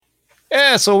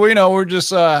Yeah, so we're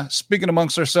just speaking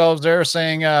amongst ourselves there,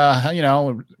 saying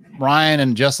Ryan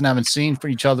and Justin haven't seen for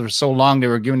each other for so long they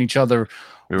were giving each other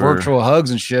virtual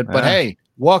hugs and shit. But hey,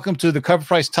 welcome to the Cover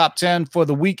Price Top 10 for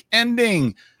the week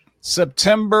ending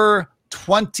September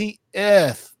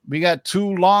 20th. We got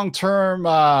two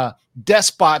long-term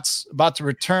despots about to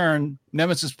return,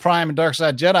 Nemesis Prime and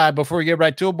Darkside Jedi. Before we get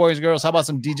right to it, boys and girls, how about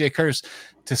some DJ Curse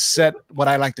to set what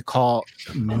I like to call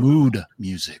mood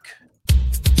music?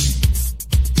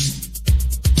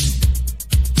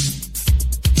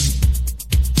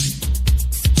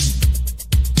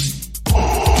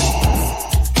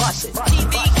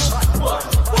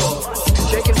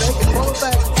 Shake it, make it, pull it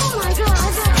back. Oh my God.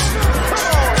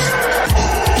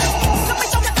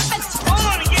 Hold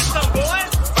on and get some,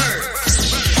 boys.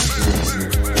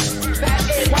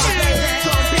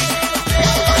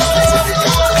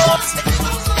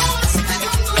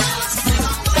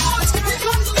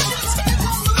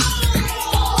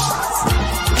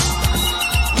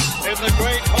 In the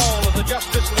great hall of the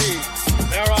Justice League,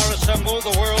 there are assembled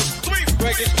the world's three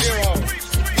greatest heroes,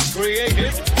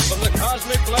 created from the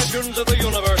cosmic legends of the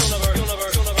universe.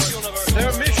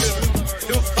 Their mission,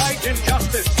 to fight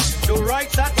injustice, to right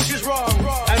that which is wrong,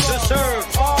 and to serve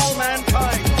all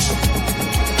mankind.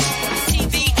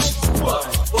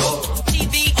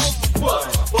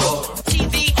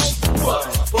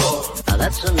 Now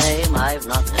that's a name I've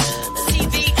not heard.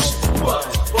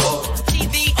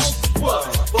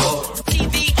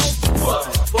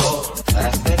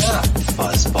 Laugh it up,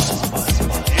 fuzzball.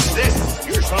 In this,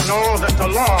 you shall know that the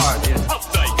Lord is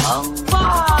update.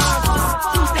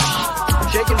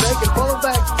 Shake it, make it, pull it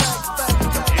back.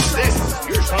 In this,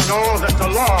 you shall know that the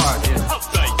Lord is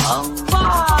update.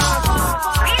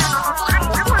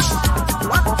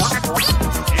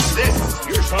 In this,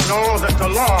 you shall know that the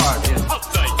Lord is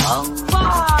update.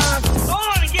 Hold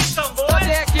on and get some, boys. What the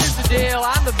heck is the deal?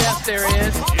 I'm the best there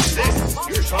is. In this,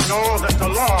 you shall know that the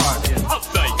Lord is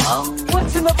update.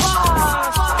 What's in the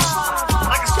box?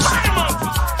 Like a spider monkey.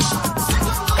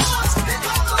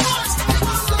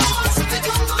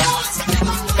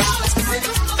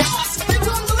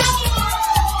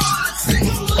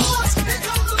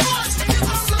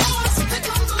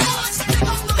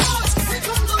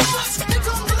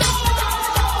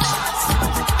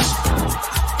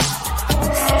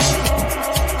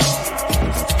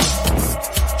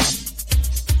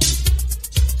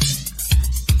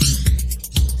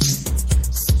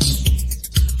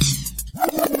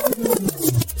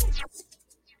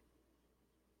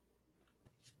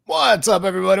 What's up,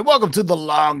 everybody? Welcome to the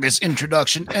longest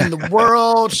introduction in the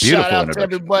world. Shout out to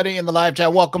everybody in the live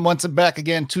chat. Welcome once back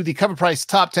again to the Cover Price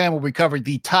Top 10, where we cover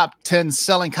the top 10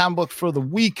 selling comic books for the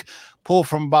week, pulled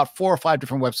from about 4 or 5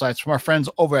 different websites from our friends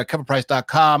over at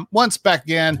coverprice.com. Once back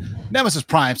again, Nemesis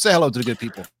Prime. Say hello to the good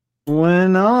people.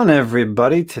 What's on,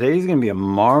 everybody? Today's going to be a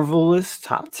marvelous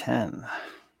top 10.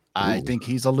 I think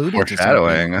he's alluding to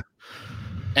Foreshadowing. something.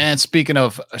 And speaking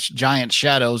of giant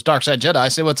shadows, Darkside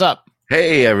Jedi, say what's up.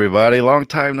 Hey, everybody. Long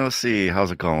time no see.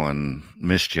 How's it going?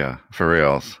 Missed ya. For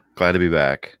reals. Glad to be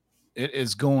back. It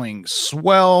is going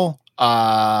swell.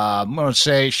 I'm going to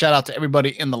say shout out to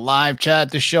everybody in the live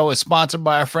chat. This show is sponsored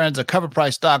by our friends at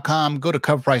coverprice.com. Go to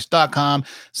coverprice.com,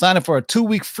 sign up for a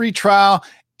 2-week free trial,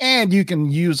 and you can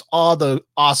use all the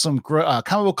awesome comic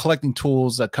book collecting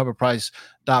tools that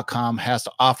coverprice.com has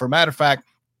to offer. Matter of fact,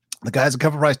 the guys at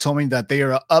Cover Price told me that they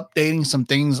are updating some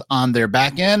things on their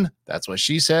back end. That's what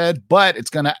she said, but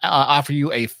it's going to offer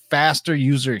you a faster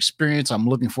user experience. I'm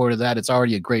looking forward to that. It's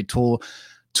already a great tool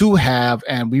to have,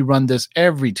 and we run this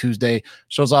every Tuesday.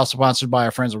 Show's also sponsored by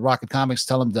our friends at Rocket Comics.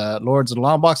 Tell them the Lords of the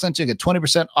Long Box sent you. Get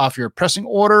 20% off your pressing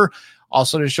order.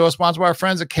 Also, the show is sponsored by our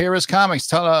friends at KRS Comics.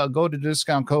 Go to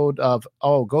discount code of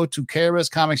go to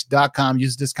KRScomics.com.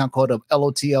 Use the discount code of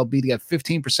LOTLB to get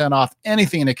 15% off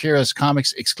anything in the KRS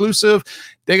Comics exclusive.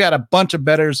 They got a bunch of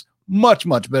betters, much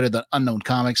better than Unknown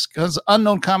Comics, because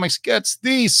Unknown Comics gets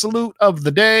the salute of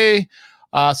the day.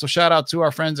 So shout out to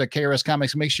our friends at KRS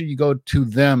Comics. Make sure you go to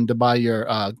them to buy your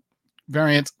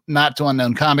variant, not to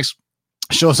Unknown Comics.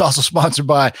 Show is also sponsored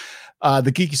by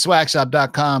the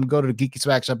geekyswagshop.com. Go to the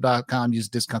geekyswagshop.com. Use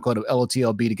discount code of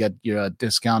LOTLB to get your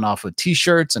discount off of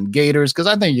t-shirts and gaiters, because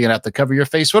I think you're gonna have to cover your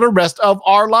face for the rest of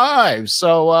our lives.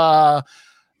 So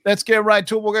let's get right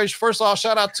to it. We'll go first off,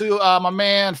 shout out to my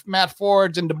man Matt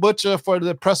Forge and the Butcher for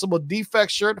the pressable defect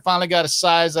shirt. Finally got a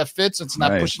size that fits. It's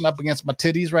not pushing up against my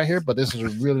titties right here, but this is a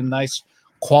really nice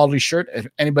quality shirt. If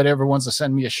anybody ever wants to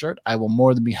send me a shirt, I will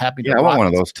more than be happy to. Yeah, I want one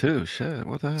of those too. Shit,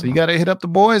 what the hell? So you got to hit up the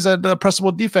boys at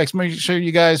Pressable Defects. Make sure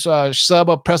you guys sub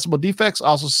up Pressable Defects.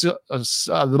 Also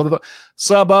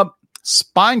sub up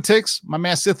Spine Ticks, my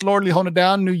man Sith Lordly holding it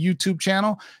down, new YouTube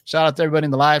channel. Shout out to everybody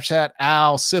in the live chat.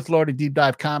 Al, Sith Lordly, Deep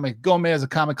Dive Comic, Gomez, a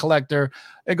comic collector.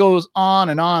 It goes on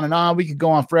and on and on. We could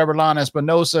go on forever. Lon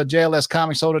Espinosa, JLS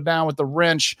Comics, hold it down with the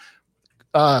wrench.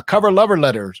 Cover Lover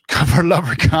Letters, Cover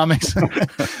Lover Comics.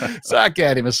 So I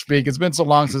can't even speak. It's been so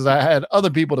long since I had other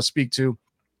people to speak to.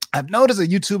 I've noticed that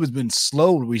YouTube has been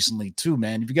slow recently too,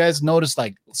 man. If you guys noticed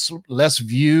like less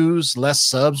views, less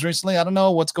subs recently, I don't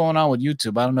know what's going on with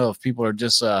YouTube. I don't know if people are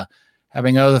just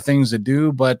having other things to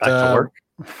do, but back to work.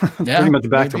 Yeah, pretty much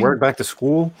back to work, back to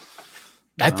school.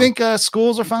 I think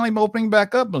schools are finally opening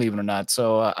back up, believe it or not.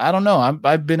 So I don't know.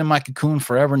 I've been in my cocoon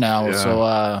forever now. Yeah.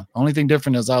 So only thing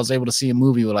different is I was able to see a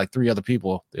movie with like 3 other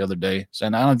people the other day. So,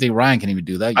 and I don't think Ryan can even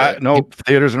do that yet. No,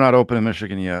 theaters are not open in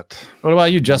Michigan yet. What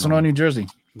about you, Justin, or New Jersey?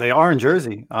 They are in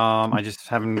Jersey. I just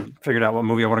haven't figured out what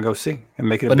movie I want to go see and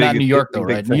make it. But a big, not New York, though,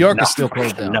 right? New York is still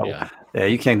closed down. No. Yeah,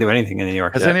 you can't do anything in New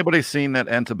York. Has anybody seen that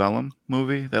Antebellum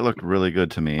movie? That looked really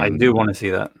good to me. I do want to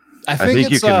see that. I think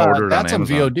you it's, can order it that's on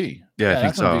Amazon. VOD. Yeah, I think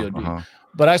that's on so. VOD. Uh-huh.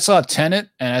 But I saw Tenet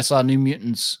and I saw New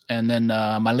Mutants, and then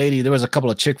my lady, there was a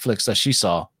couple of chick flicks that she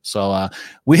saw. So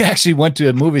we actually went to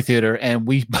a movie theater and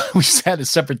we sat in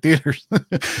separate theaters.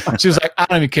 She was like, I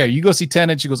don't even care. You go see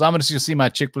Tenet. She goes, I'm going to see my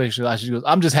chick flick. She goes,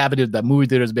 I'm just happy that movie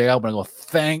theater is big open. I go,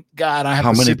 thank God. I have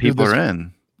How to many sit through people this. are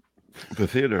in the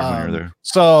theater when you're there?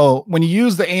 So when you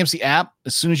use the AMC app,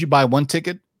 as soon as you buy one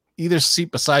ticket, either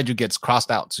seat beside you gets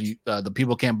crossed out, so you, the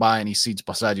people can't buy any seats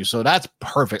beside you. So that's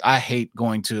perfect. I hate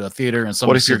going to a theater and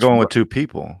What if you're going with 2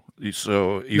 people?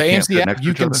 So you the can't AMC sit app, next to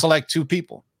you each can other? select 2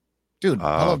 people. Dude,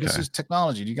 hello, okay. this is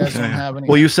technology. Do you guys don't have any?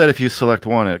 Well, you said if you select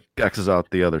one, it X's out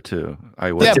the other 2.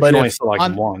 I would. Yeah, If but you only if select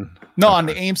on- one. No, on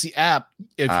the AMC app,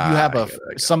 if you have I get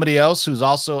it. somebody else who's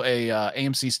also a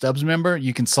AMC Stubs member,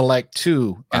 you can select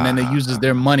 2, and then it uses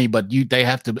their money, but they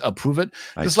have to approve it.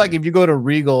 Just like if you go to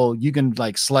Regal, you can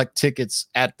like select tickets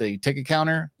at the ticket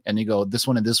counter, and you go this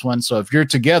one and this one. So if you're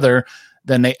together,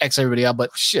 then they X everybody out.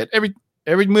 But shit,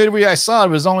 every movie I saw, there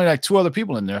was only like 2 other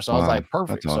people in there, so I was like,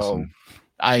 perfect. That's awesome. So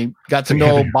I got to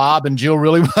know Bob and Jill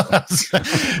really well.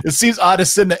 It seems odd to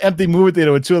sit in an empty movie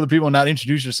theater with 2 other people and not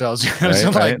introduce yourselves.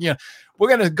 Right. We're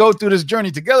gonna go through this journey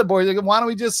together, boys. Why don't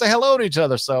we just say hello to each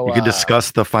other? So You could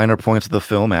discuss the finer points of the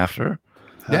film after.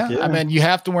 Yeah, I mean, you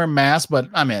have to wear masks, but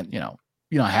I mean, you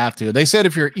don't have to. They said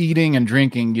if you're eating and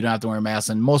drinking, you don't have to wear a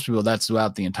mask, and most people that's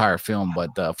throughout the entire film.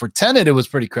 But for Tenet, it was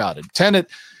pretty crowded. Tenet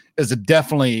is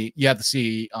definitely you have to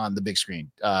see on the big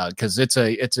screen because it's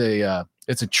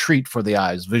a treat for the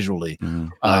eyes visually.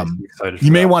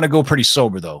 You may want to go pretty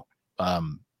sober though,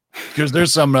 because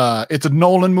there's some. It's a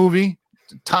Nolan movie.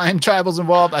 Time travel's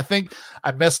involved. I think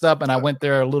I messed up and I went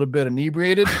there a little bit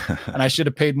inebriated, and I should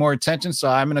have paid more attention. So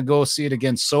I'm gonna go see it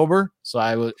again sober, so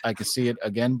I could see it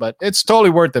again. But it's totally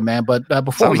worth it, man. But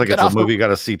before Sounds we like get it's off, a movie you got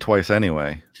to see twice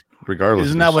anyway, regardless.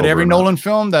 isn't if that you're what every sober or not. Nolan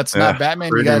film that's not Batman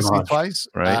you pretty guys see much, twice?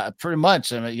 right? Pretty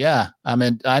much. I mean, yeah. I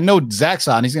mean, I know Zach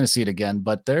saw it, and he's gonna see it again.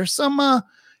 But there's some.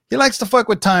 He likes to fuck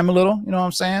with time a little. You know what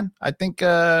I'm saying? I think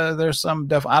there's some.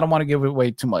 I don't want to give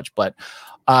away too much, but.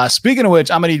 Speaking of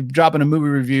which, I'm going to be dropping a movie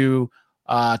review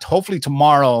hopefully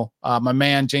tomorrow. My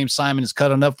man James Simon is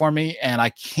cutting up for me, and I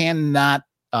cannot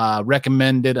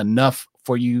recommend it enough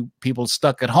for you people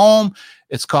stuck at home.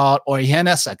 It's called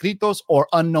Orígenes Secretos, or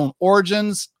Unknown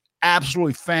Origins.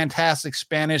 Absolutely fantastic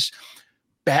Spanish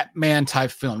Batman type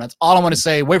film. That's all I want to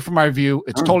say. Wait for my review.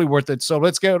 It's totally worth it. So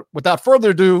let's get, without further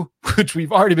ado, which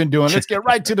we've already been doing, let's get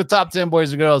right to the top 10,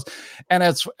 boys and girls. And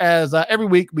as every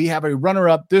week, we have a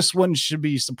runner-up. This one should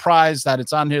be surprised that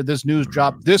it's on here. This news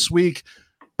dropped this week.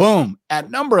 Boom.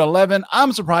 At number 11,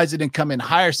 I'm surprised it didn't come in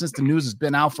higher since the news has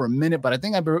been out for a minute, but I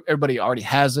think everybody already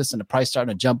has this and the price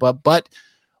starting to jump up. But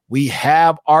we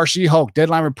have our She-Hulk.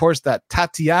 Deadline reports that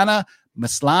Tatiana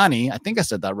Maslany, I think I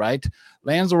said that right,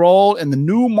 lands a role in the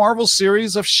new Marvel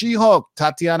series of She-Hulk.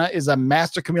 Tatiana is a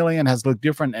master chameleon, has looked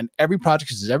different in every project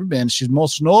she's ever been. She's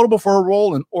most notable for her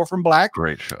role in Orphan Black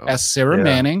Great show. as Sarah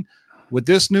Manning. With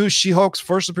this news, She-Hulk's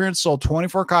first appearance sold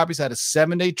 24 copies, had a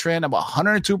 7-day trend of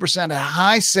 102%, a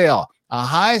high sale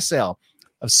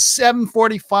of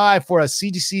 $745 for a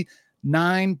CGC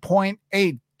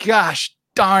 9.8. Gosh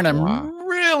darn, I'm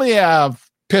really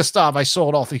pissed off. I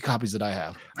sold all 3 copies that I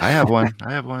have. I have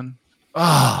one.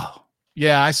 Oh,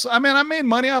 yeah. I mean, I made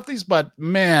money off these, but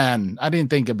man, I didn't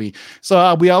think it'd be.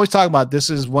 So we always talk about this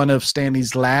is one of Stan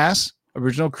Lee's last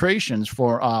original creations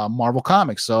for Marvel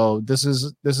Comics. So this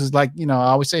is like, I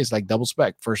always say it's like double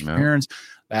spec. First appearance,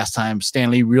 last time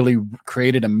Stan Lee really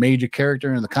created a major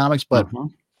character in the comics, but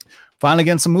finally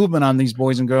getting some movement on these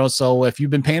boys and girls. So if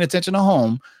you've been paying attention at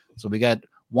home, so we got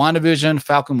WandaVision,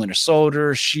 Falcon Winter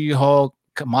Soldier, She-Hulk,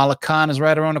 Kamala Khan is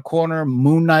right around the corner.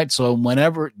 Moon Knight. So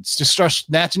whenever, just start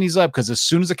snatching these up, because as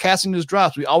soon as the casting news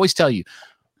drops, we always tell you,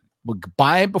 we'll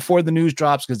buy it before the news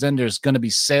drops, because then there's going to be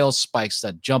sales spikes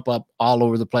that jump up all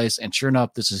over the place. And sure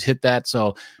enough, this has hit that.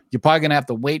 So you're probably going to have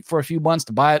to wait for a few months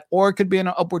to buy it, or it could be an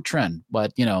upward trend.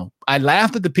 But, you know, I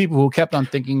laughed at the people who kept on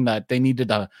thinking that they needed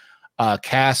to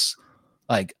cast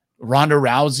like Ronda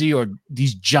Rousey or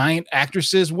these giant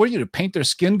actresses. What are you, to paint their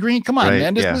skin green? Come on, Right,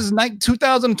 man. This is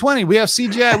 2020. We have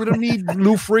CGI. We don't need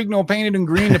Lou Ferrigno painted in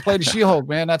green to play the She-Hulk,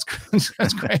 man. That's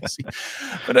crazy.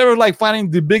 But they were like finding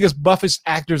the biggest, buffest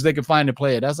actors they could find to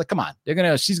play it. I was like, come on,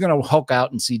 she's gonna Hulk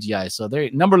out in CGI. So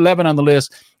they're number 11 on the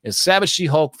list is Savage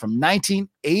She-Hulk from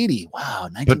 1980. Wow,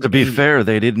 1980. But to be fair,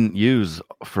 they didn't use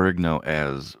Ferrigno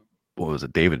as, what was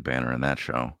it, David Banner in that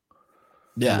show.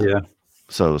 Yeah.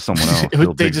 So someone else.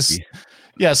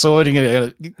 So what are you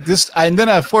gonna this? And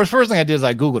then first thing I did is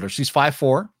I Googled her. She's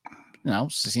 5'4". You know,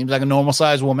 she seems like a normal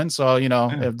sized woman. So, you know,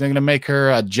 if they're gonna make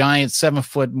her a giant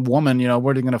 7-foot woman, you know,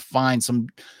 where are they gonna find some?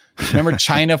 Remember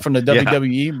China from the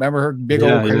WWE? Remember her big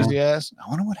old crazy ass? I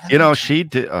wonder what happened. You know, she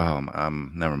did.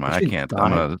 Never mind. I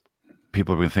can't.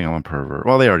 People are going to think I'm a pervert.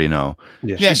 Well, they already know.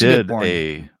 Yeah, she did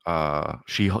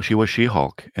she was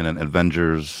She-Hulk in an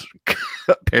Avengers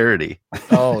parody.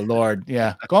 Oh Lord,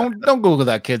 yeah. Don't Google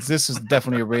that, kids. This is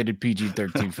definitely a rated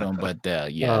PG-13 film. But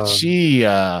she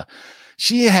had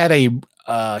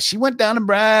she went down a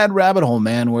bad rabbit hole,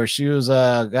 man, where she was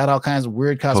got all kinds of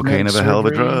weird cosmetic cocaine of a hell of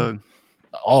a drug.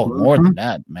 Oh, more than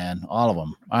that, man. All of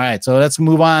them. All right, so let's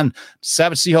move on.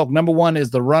 Savage She-Hulk, number 1 is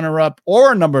the runner-up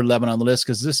or number 11 on the list,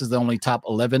 because this is the only top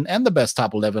 11 and the best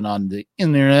top 11 on the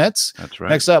internets. That's right.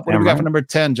 Next up, what do we got for number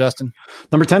 10, Justin?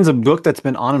 Number 10 is a book that's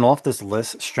been on and off this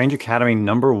list, Strange Academy,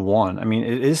 number 1. I mean,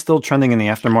 it is still trending in the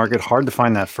aftermarket. Hard to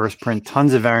find that first print.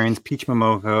 Tons of variants. Peach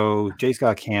Momoko, J.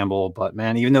 Scott Campbell. But,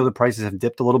 man, even though the prices have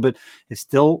dipped a little bit, it's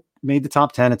still made the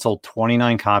top 10. It sold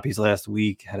 29 copies last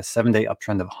week, had a 7-day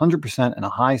uptrend of 100% and a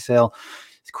high sale.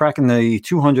 It's cracking the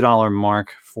 $200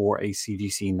 mark for a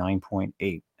CGC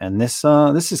 9.8. And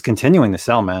this is continuing to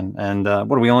sell, man. And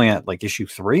what are we only at, like issue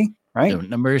 3, right? Yeah,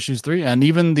 number issues 3. And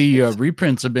even the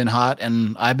reprints have been hot,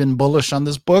 and I've been bullish on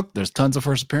this book. There's tons of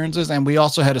first appearances, and we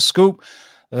also had a scoop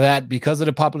that because of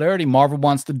the popularity, Marvel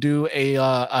wants to do a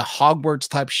Hogwarts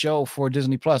type show for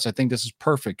Disney Plus. I think this is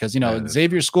perfect because, you know,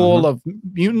 Xavier's School of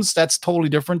Mutants, that's totally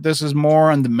different. This is more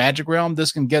on the magic realm.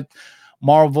 This can get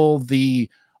Marvel the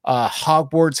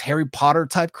Hogwarts Harry Potter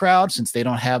type crowd, since they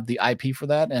don't have the IP for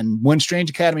that. And when Strange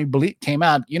Academy came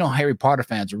out, you know, Harry Potter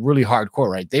fans are really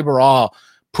hardcore, right? They were all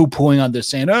poo-pooing on this,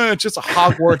 saying, oh, it's just a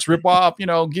Hogwarts ripoff, you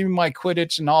know, give me my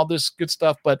Quidditch and all this good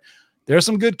stuff. But there's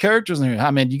some good characters in here. I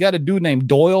mean, you got a dude named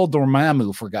Doyle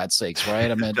Dormammu, for God's sakes,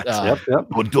 right? I mean,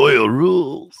 Well, Doyle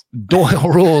rules. Doyle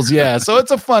rules, yeah. So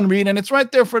it's a fun read, and it's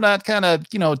right there for that kind of,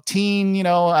 you know, teen, you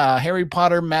know, Harry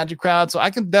Potter magic crowd. So I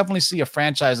can definitely see a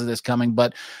franchise of this coming.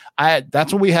 But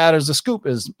that's what we had as a scoop,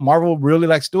 is Marvel really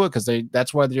likes to do it because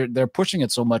that's why they're pushing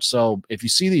it so much. So if you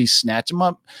see these, snatch them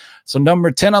up. So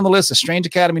number 10 on the list is Strange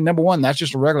Academy, number 1. That's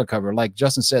just a regular cover. Like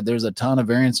Justin said, there's a ton of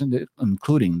variants in it,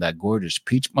 including that gorgeous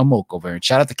Peach Momoko variant.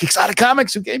 Shout out to Kickstarter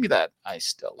Comics who gave me that. I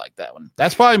still like that one.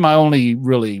 That's probably my only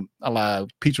really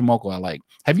Peach Momoko I like.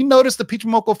 Have you noticed the Peach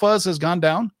Momoko fuzz has gone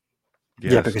down?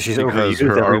 Yes, yeah, because her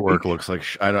artwork looks like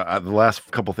the last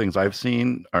couple things I've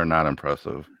seen are not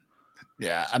impressive.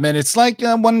 Yeah, I mean, it's like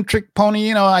one trick pony.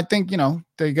 You know, I think, you know,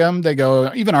 they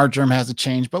go. Even Art Germ has to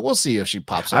change, but we'll see if she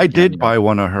pops up. I did buy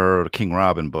one of her King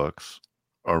Robin books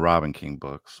or Robin King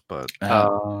books, but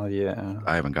yeah,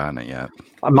 I haven't gotten it yet.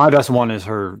 My best one is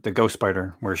the Ghost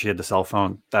Spider, where she had the cell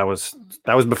phone. That was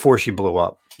before she blew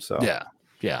up. So yeah.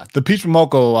 The Peach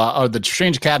Momoko or the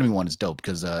Strange Academy one is dope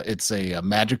because it's a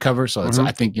magic cover. So it's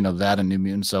I think, you know, that and New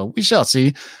Mutant. So we shall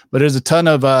see. But there's a ton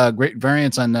of great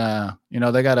variants on. You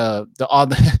know, they got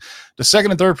the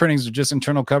second and third printings are just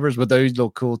internal covers, but they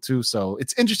look cool too. So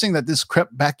it's interesting that this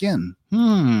crept back in.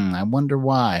 I wonder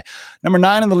why. Number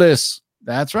 9 on the list.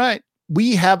 That's right.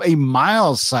 We have a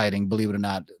Miles sighting, believe it or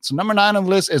not. So number 9 on the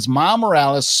list is Miles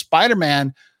Morales,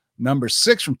 Spider-Man, number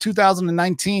 6 from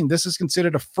 2019. This is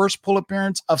considered a first pull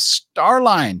appearance of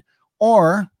Starline,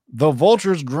 or the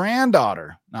Vulture's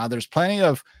granddaughter. Now, there's plenty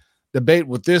of debate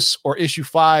with this or issue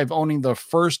 5 owning the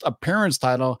first appearance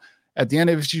title. At the end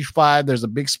of issue 5, there's a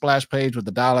big splash page with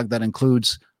the dialogue that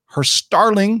includes her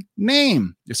starling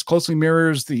name. This closely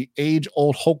mirrors the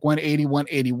age-old Hulk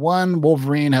 180-181.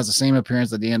 Wolverine has the same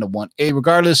appearance at the end of 1A.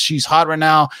 Regardless, she's hot right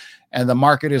now, and the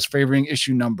market is favoring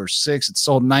issue number 6. It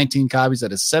sold 19 copies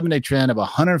at a 7-day trend of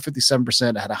 157%.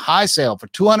 It had a high sale for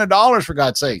 $200, for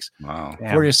God's sakes. Wow.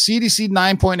 For your CDC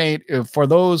 9.8, for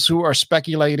those who are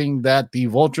speculating that the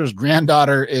Vulture's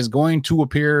granddaughter is going to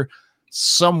appear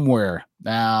somewhere.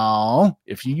 Now,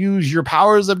 if you use your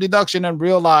powers of deduction and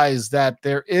realize that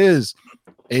there is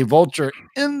a Vulture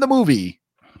in the movie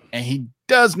and he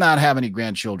does not have any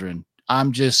grandchildren,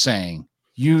 I'm just saying,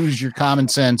 use your common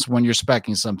sense when you're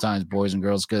specking sometimes, boys and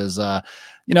girls, because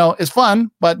it's fun,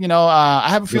 but I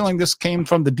have a feeling this came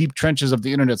from the deep trenches of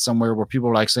the internet somewhere where people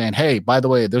are like saying, hey, by the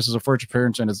way, this is a first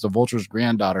appearance and it's the Vulture's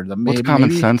granddaughter. What's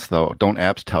common sense though? Don't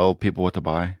apps tell people what to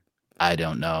buy? I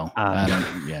don't know.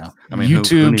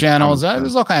 YouTube channels,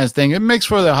 there's all kinds of things. It makes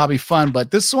for the hobby fun, but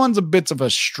this one's a bit of a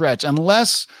stretch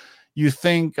unless you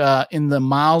think in the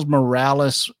Miles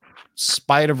Morales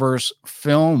Spider-Verse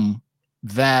film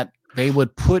that they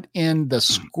would put in the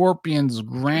Scorpion's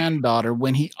granddaughter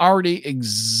when he already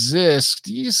exists.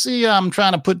 You see, I'm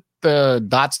trying to put the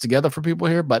dots together for people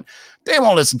here, but they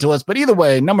won't listen to us. But either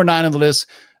way, number 9 on the list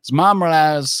is Miles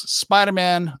Morales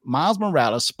Spider-Man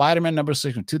number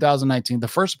 6 from 2019, the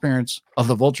first appearance of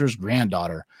the Vulture's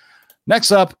granddaughter.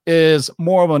 Next up is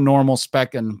more of a normal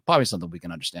spec and probably something we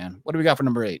can understand. What do we got for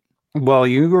number 8? Well,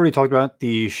 you already talked about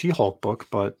the She-Hulk book,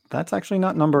 but that's actually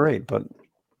not number 8. But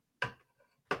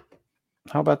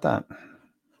how about that?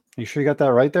 You sure you got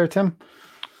that right there, Tim?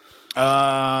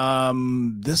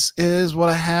 This is what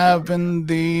I have in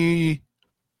the.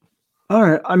 All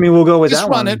right. I mean, we'll go with just that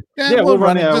run one. It. Yeah, we'll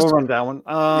run it. We'll run that one.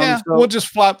 We'll just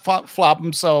flop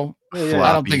them. So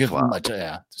I don't think it's much.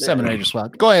 7 or 8 just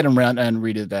flop. Go ahead and run and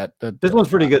read it. This one's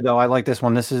pretty good though. I like this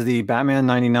one. This is the Batman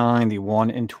 99, the 1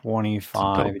 in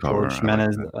 25 George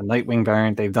Jimenez, a Nightwing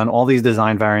variant. They've done all these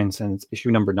design variants since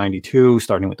issue number 92,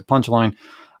 starting with the Punchline.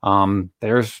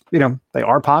 They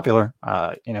are popular.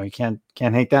 You can't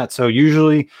hate that. So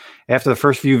usually after the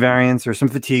first few variants, there's some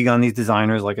fatigue on these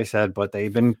designers, like I said, but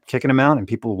they've been kicking them out and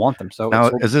people want them. So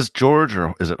now, is this George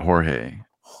or is it Jorge?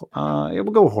 It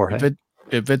will go Jorge.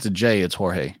 If it's a J, it's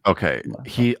Jorge. Okay.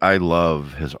 I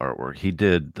love his artwork. He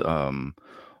did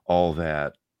all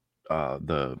that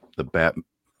the Bat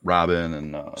Robin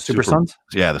and Super Sons.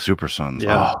 Yeah, the Super Sons.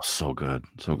 Yeah. Oh, so good.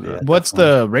 Yeah, what's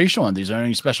the ratio on these? Are there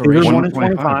any special ratio? 1 in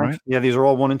 25, right? Yeah, these are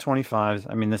all 1 in 25s.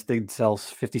 I mean, this did sell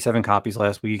 57 copies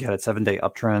last week. Had a 7-day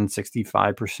uptrend,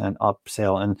 65% up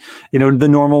sale. And, the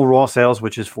normal raw sales,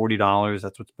 which is $40,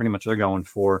 that's what's pretty much they're going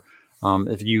for.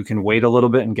 If you can wait a little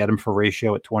bit and get them for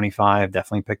ratio at 25,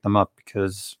 definitely pick them up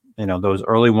because, those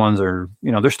early ones are,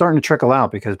 they're starting to trickle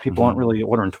out because people aren't really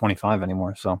ordering 25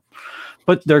 anymore. So,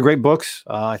 but they're great books.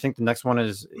 I think the next one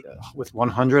is with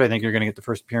 100. I think you're going to get the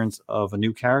first appearance of a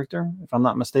new character, if I'm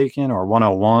not mistaken, or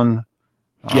 101.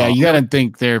 Yeah, you got to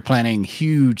think they're planning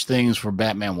huge things for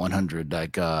Batman 100,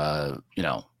 like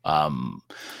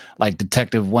like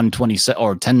Detective 127 or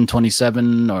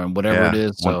 1027 or whatever it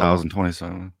is. So,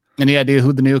 1027. Any idea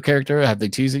who the new character? Have they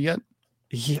teased it yet?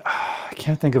 Yeah, I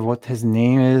can't think of what his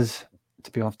name is.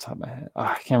 To be off the top of my head,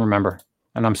 I can't remember.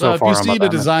 And I'm so far. If you see the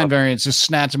design variants, just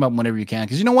snatch them up whenever you can.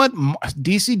 Because you know what,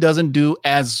 DC doesn't do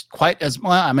quite as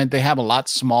well. I mean, they have a lot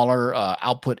smaller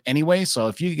output anyway. So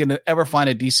if you can ever find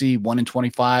a DC 1 in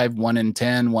 25, 1 in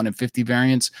 10, 1 in 50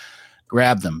 variants,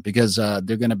 grab them because they're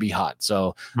going to be hot.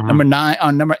 So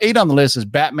number 8 on the list is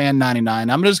Batman 99.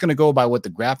 I'm just going to go by what the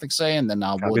graphics say, and then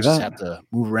we'll just have to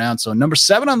move around. So number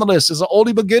 7 on the list is an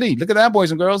oldie but goodie. Look at that,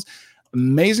 boys and girls.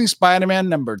 Amazing Spider-Man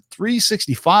number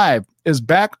 365 is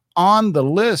back on the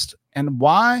list. And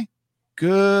why?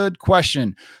 Good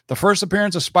question. The first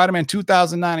appearance of Spider-Man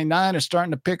 2099 is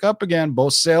starting to pick up again.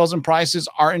 Both sales and prices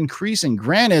are increasing.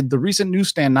 Granted, the recent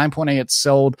newsstand 9.8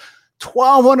 sold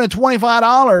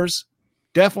 $1,225.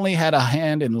 Definitely had a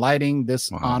hand in lighting this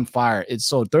on fire. It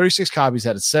sold 36 copies,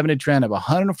 had a 7-day trend of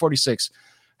 146,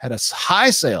 had a high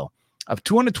sale of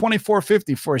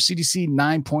 $224.50 for a CDC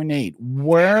 9.8.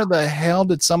 Where the hell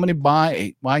did somebody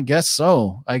buy? Well, I guess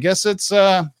so. I guess it's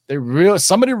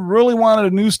somebody really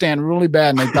wanted a newsstand really bad,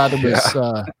 and they thought it was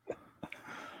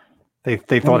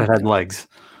they thought it had legs.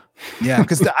 Yeah,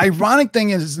 because the ironic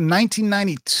thing is, in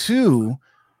 1992,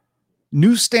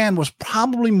 newsstand was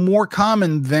probably more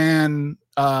common than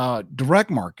direct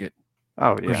market.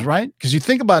 Oh, yeah. Right? Because you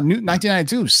think about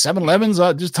 1992, 7-Elevens,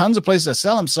 just tons of places that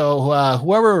sell them. So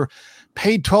whoever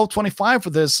paid $12.25 for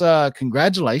this,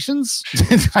 congratulations.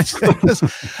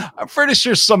 I'm pretty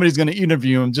sure somebody's going to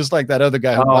interview him just like that other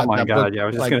guy. Oh, my God. Yeah, I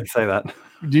was just going to say that.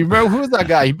 Do you remember who was that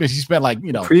guy? He spent like,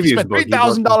 he spent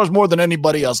 $3,000 more than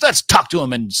anybody else. Let's talk to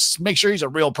him and make sure he's a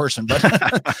real person. But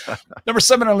number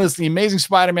 7 on the list, The Amazing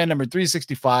Spider-Man, number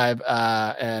 365.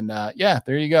 Yeah,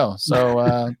 there you go. So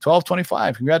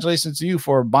 1225. Congratulations to you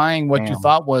for buying what you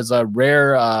thought was a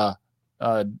rare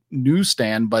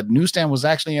newsstand, but newsstand was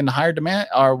actually in higher demand,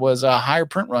 or was higher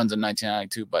print runs in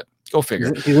 1992. But go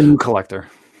figure. He's a new collector.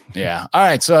 Yeah. All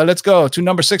right. So let's go to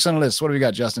number 6 on the list. What do we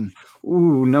got, Justin?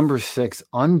 Ooh, number 6,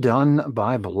 Undone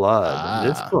by Blood.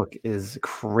 This book is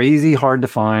crazy hard to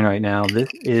find right now. This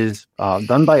is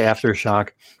done by Aftershock.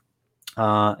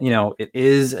 It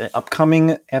is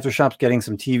upcoming. Aftershop's getting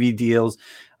some TV deals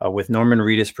with Norman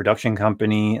Reedus production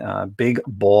company. Big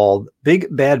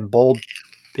Bad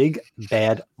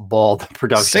Bald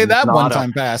production. Say that one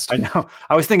time fast. I know.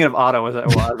 I was thinking of Otto as I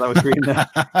was reading that.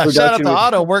 Shout out to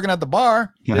Otto working at the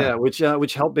bar. Yeah, which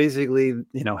helped basically,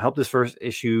 help this first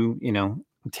issue,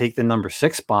 take the number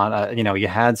 6 spot. You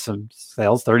had some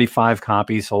sales, 35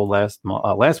 copies sold last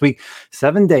week,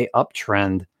 7-day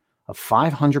uptrend of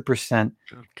 500%.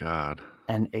 Good God.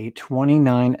 And a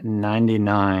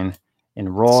 $29.99 in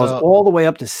Raws, all the way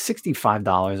up to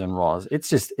 $65 in Raws.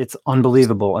 It's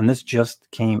unbelievable. And this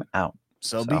just came out.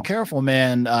 So be careful,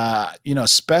 man.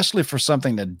 Especially for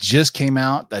something that just came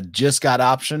out, that just got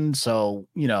optioned. So,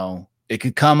 it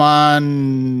could come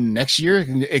on next year.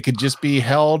 It could just be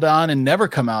held on and never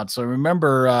come out. So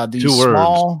remember these 2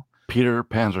 small words. Peter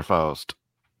Panzerfaust.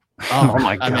 Oh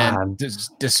my God.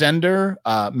 Descender.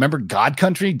 Remember God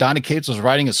Country? Donny Cates was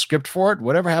writing a script for it.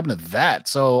 Whatever happened to that?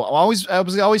 So I always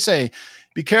say,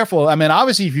 be careful. I mean,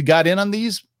 obviously, if you got in on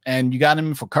these and you got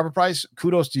them for cover price,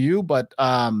 kudos to you. But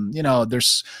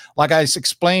there's, like I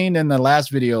explained in the last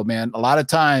video, man, a lot of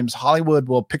times Hollywood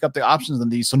will pick up the options on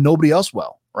these so nobody else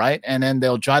will. Right. And then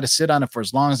they'll try to sit on it for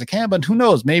as long as they can. But who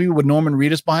knows? Maybe with Norman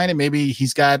Reedus behind it, maybe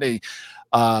he's got a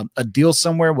deal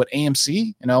somewhere with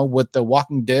AMC, with the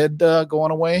Walking Dead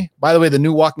going away. By the way, the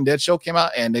new Walking Dead show came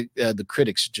out and the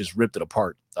critics just ripped it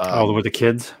apart. With the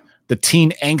kids? The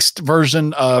teen angst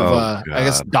version of, I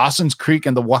guess, Dawson's Creek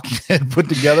and the Walking Dead put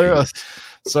together.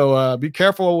 So be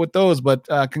careful with those. But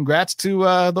congrats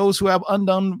to those who have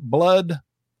Undone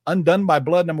by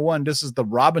Blood, number 1. This is the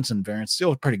Robinson variant.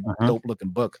 Still a pretty dope looking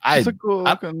book. It's a cool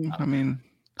looking,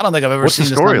 I don't think I've ever seen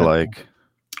the story like.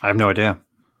 I have no idea.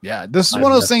 Yeah, this is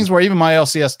one of those things where even my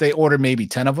LCS, they order maybe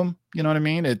 10 of them. You know what I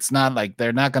mean? It's not like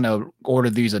they're not going to order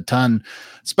these a ton,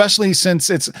 especially since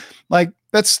it's like,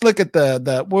 let's look at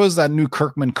what was that new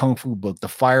Kirkman Kung Fu book, the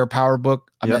Firepower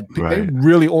book? They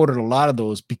really ordered a lot of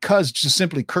those because just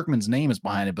simply Kirkman's name is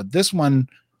behind it. But this one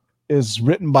is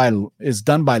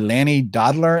done by Lanny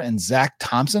Dodler and Zach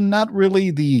Thompson. Not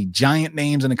really the giant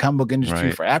names in the comic book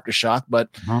industry for Aftershock, but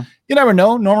you never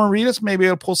know. Norman Reedus, maybe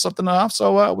it'll pull something off.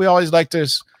 So we always like to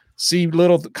see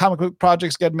little comic book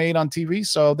projects get made on TV.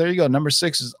 So there you go. Number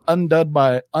 6 is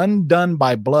Undone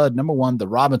by Blood. Number 1, the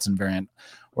Robinson variant.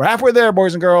 We're halfway there,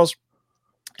 boys and girls.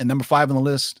 And number 5 on the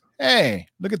list. Hey,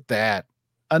 look at that.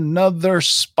 Another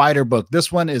spider book.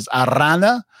 This one is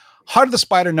Arana, Heart of the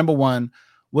Spider, number 1,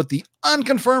 with the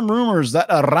unconfirmed rumors that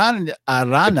Arana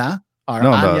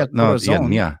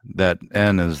that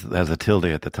N has a tilde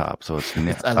at the top. So it's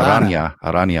Arana.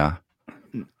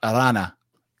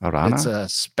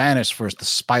 It's Spanish for the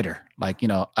spider, like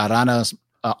Arana's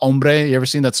hombre. You ever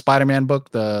seen that Spider-Man book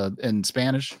in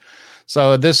Spanish?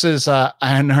 So this is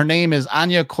and her name is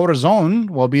Anya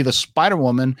Corazon. Will be the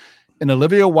Spider-Woman in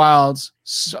Olivia Wilde's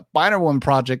Spider-Woman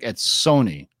project at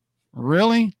Sony.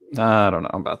 Really? I don't know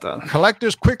about that.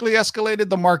 Collectors quickly escalated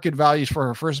the market values for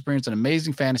her first appearance in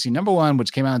Amazing Fantasy number 1,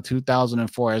 which came out in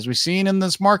 2004. As we've seen in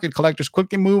this market, collectors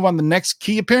quickly move on the next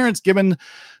key appearance, given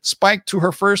spike to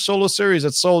her first solo series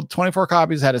that sold 24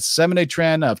 copies, had a 7-day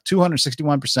trend of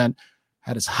 261%,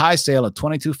 had its high sale of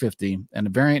 $22.50, and the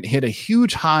variant hit a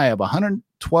huge high of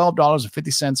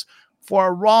 $112.50 for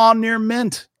a raw near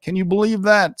mint. Can you believe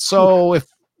that? So if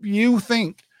you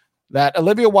think that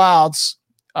Olivia Wilde's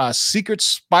Secret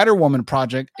Spider-Woman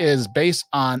project is based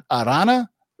on Arana,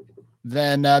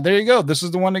 then there you go. This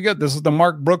is the one to get. This is the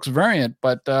Mark Brooks variant.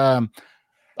 But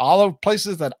all the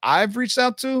places that I've reached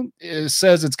out to, it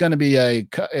says it's going to be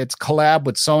it's collab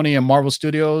with Sony and Marvel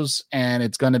Studios, and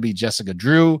it's going to be Jessica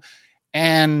Drew.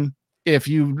 And if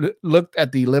you looked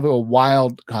at the Olivia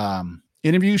Wilde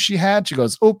interview she had, she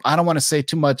goes, I don't want to say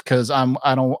too much because I'm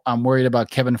worried about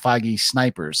Kevin Feige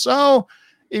snipers. So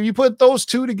if you put those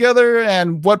two together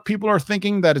and what people are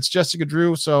thinking that it's Jessica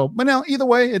Drew. So, but now either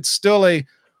way, it's still a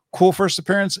cool first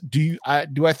appearance. Do I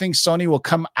think Sony will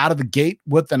come out of the gate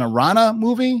with an Arana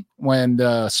movie when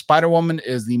the Spider-Woman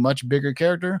is the much bigger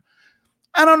character?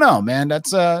 I don't know, man.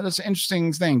 That's an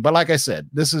interesting thing. But like I said,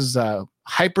 this is a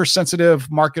hypersensitive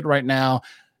market right now.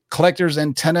 Collectors'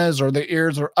 antennas or their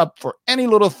ears are up for any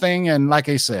little thing. And like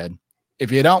I said,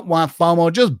 if you don't want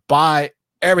FOMO, just buy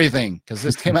everything, because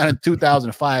this came out in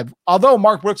 2005. Although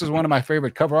Mark Brooks is one of my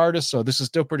favorite cover artists, so this is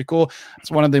still pretty cool.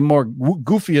 It's one of the more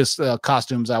goofiest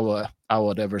costumes I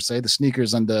would ever say. The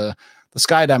sneakers and the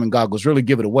sky diamond goggles really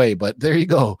give it away. But there you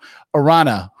go,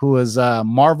 Orana, who is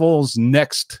Marvel's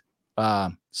next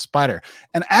Spider.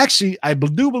 And actually, I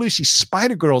do believe she's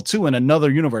Spider-Girl too in another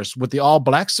universe with the all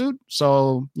black suit.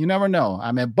 So you never know.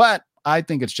 I mean, but I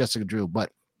think it's Jessica Drew.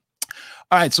 But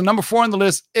all right, so number 4 on the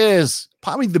list is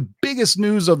probably the biggest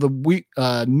news of the week,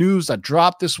 news that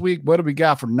dropped this week. What do we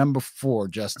got for number 4,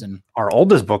 Justin? Our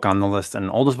oldest book on the list, and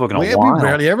oldest book in a while. We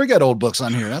rarely ever get old books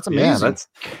on here. That's amazing. Yeah, that's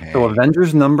so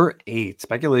Avengers number 8.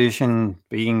 Speculation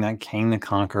being that Kang the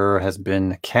Conqueror has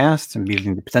been cast and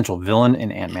being the potential villain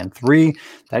in Ant-Man 3.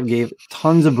 That gave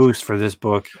tons of boost for this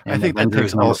book. I think that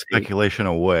takes all speculation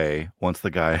away once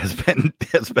the guy has been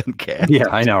cast. Yeah,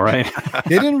 I know, right?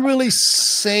 They didn't really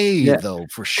say though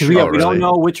for sure. We don't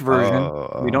know which version.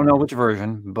 We don't know which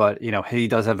version, but he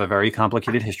does have a very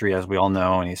complicated history, as we all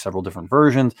know, and he has several different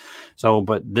versions. So,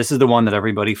 but this is the one that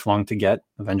everybody flung to get,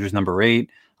 Avengers number 8.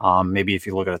 Maybe if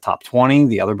you look at a top 20,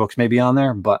 the other books may be on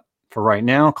there, but for right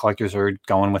now, collectors are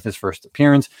going with his first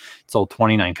appearance. It sold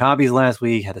 29 copies last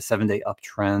week, had a 7-day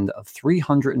uptrend of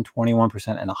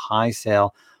 321% and a high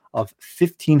sale of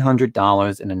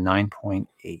 $1,500 and a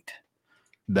 9.8.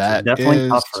 That so definitely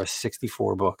tough for a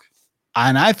 64 book.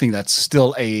 And I think that's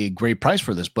still a great price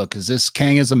for this book, because this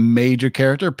Kang is a major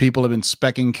character. People have been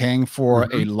speccing Kang for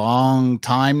a long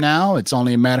time now. It's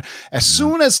only a matter. As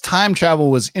soon as time travel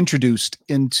was introduced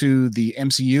into the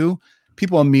MCU,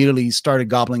 people immediately started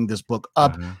gobbling this book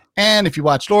up. And if you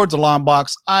watch Lords of Long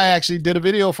Box, I actually did a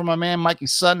video for my man Mikey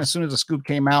Sutton as soon as the scoop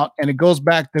came out. And it goes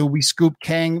back to we scooped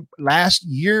Kang last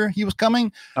year. He was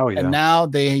coming. Oh, yeah. And now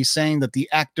he's saying that the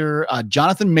actor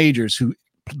Jonathan Majors, who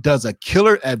does a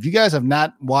killer. If you guys have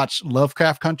not watched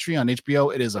Lovecraft Country on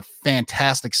HBO, it is a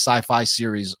fantastic sci-fi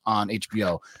series on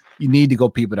HBO. You need to go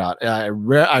peep it out. I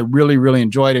really, really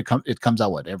enjoyed it. It comes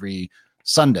out every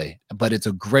Sunday, but it's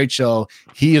a great show.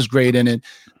 He is great in it.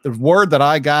 The word that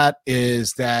I got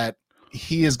is that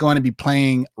he is going to be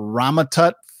playing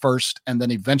Ramatut first and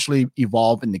then eventually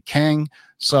evolve into Kang.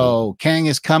 So Kang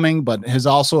is coming, but his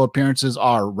also appearances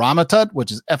are Ramatut,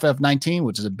 which is FF19,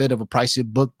 which is a bit of a pricey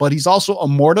book, but he's also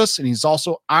Immortus and he's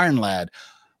also Iron Lad.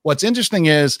 What's interesting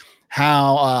is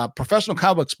how professional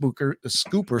comic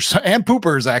scoopers and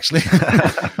poopers actually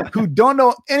who don't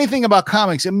know anything about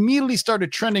comics immediately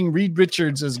started trending Reed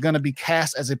Richards is going to be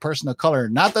cast as a person of color.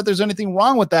 Not that there's anything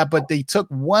wrong with that, but they took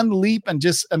one leap and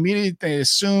just immediately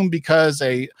assumed because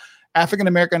a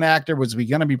African-American actor was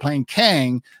going to be playing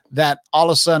Kang, that all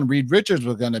of a sudden Reed Richards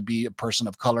was going to be a person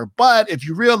of color. But if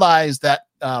you realize that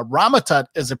Ramatut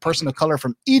is a person of color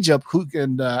from Egypt who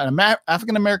can, an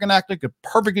African-American actor could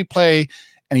perfectly play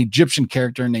an Egyptian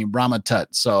character named Ramatut.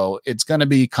 So it's going to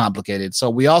be complicated. So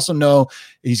we also know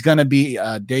he's going to be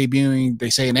debuting, they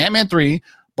say, in Ant-Man 3,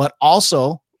 but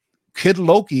also Kid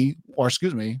Loki, or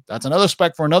excuse me, that's another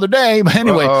spec for another day. But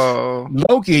anyway,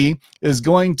 Loki is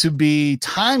going to be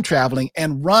time traveling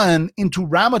and run into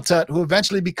Ramatut, who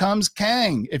eventually becomes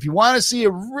Kang. If you want to see a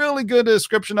really good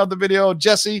description of the video,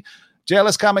 Jesse,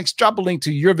 JLS Comics, drop a link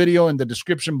to your video in the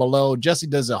description below. Jesse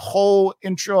does a whole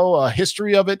intro,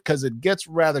 history of it, because it gets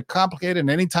rather complicated. And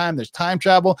anytime there's time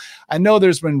travel, I know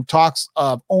there's been talks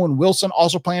of Owen Wilson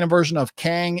also playing a version of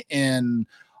Kang in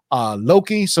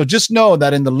Loki. So just know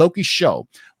that in the Loki show,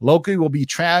 Loki will be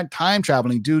time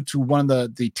traveling due to one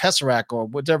of the Tesseract or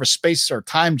whatever space or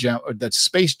time gem or that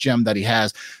space gem that he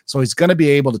has. So he's going to be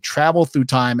able to travel through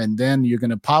time, and then you're going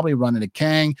to probably run into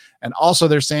Kang. And also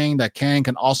they're saying that Kang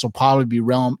can also probably be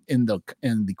realm in the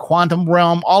quantum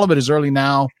realm. All of it is early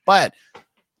now, but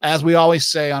as we always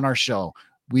say on our show,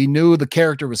 we knew the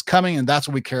character was coming, and that's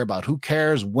what we care about. Who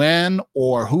cares when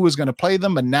or who is going to play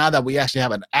them? But now that we actually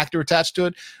have an actor attached to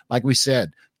it, like we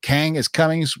said, Kang is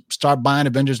coming. Start buying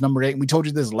Avengers number 8. And we told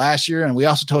you this last year, and we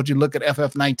also told you look at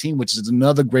FF19, which is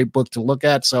another great book to look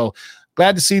at. So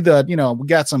glad to see that, we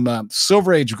got some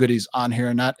Silver Age goodies on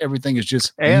here. Not everything is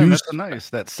just and news. That's nice.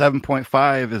 That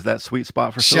 7.5 is that sweet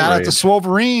spot for Shout out to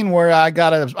Swoverine, where I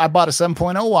bought a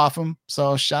 7.0 off him.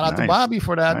 So shout out to Bobby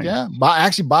for that. Nice. Yeah.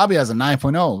 Actually, Bobby has a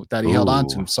 9.0 that he held on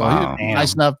to. So he,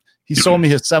 nice enough. He sold me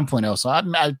his 7.0. So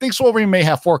I think Swoverine may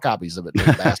have 4 copies of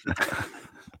it.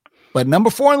 But number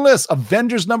 4 on the list,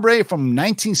 Avengers number 8 from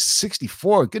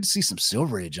 1964. Good to see some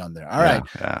Silver Age on there. All right.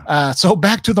 Yeah. So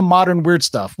back to the modern weird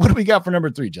stuff. What do we got for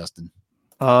number 3, Justin?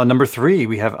 Number 3,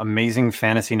 we have Amazing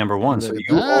Fantasy number 1. So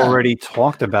you already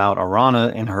talked about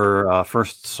Arana in her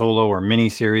first solo or mini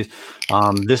series.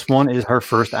 This one is her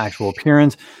first actual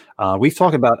appearance. We've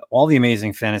talked about all the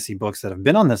Amazing Fantasy books that have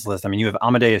been on this list. I mean, you have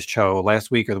Amadeus Cho last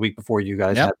week or the week before. You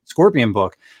guys had Scorpion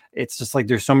book. It's just like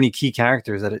there's so many key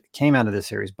characters that it came out of this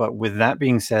series. But with that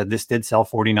being said, this did sell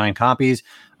 49 copies,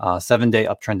 7-day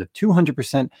uptrend of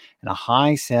 200%, and a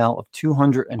high sale of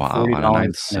 $240. And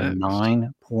a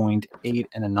 9.8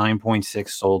 and a 9.6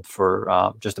 sold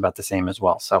for just about the same as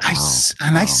well. So I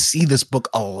see this book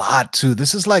a lot too.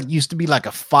 This is like used to be like a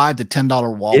 $5 to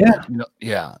 $10 wall. Yeah,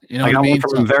 book, you know I got one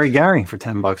from Very Gary for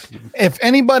 $10. If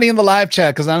anybody in the live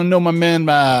chat, because I know my men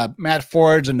Matt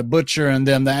Forge and the Butcher and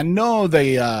them, I know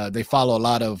they follow a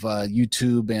lot of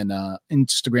YouTube and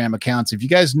Instagram accounts. If you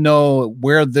guys know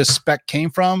where this spec came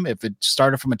from, if it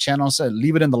started from a channel,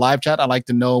 leave it in the live chat. I'd like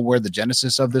to know where the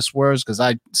genesis of this was, because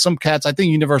some cats, I think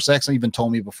Universe X even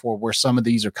told me before where some of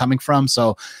these are coming from.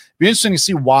 So it'd be interesting to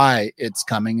see why it's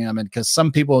coming. I mean, because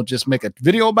some people just make a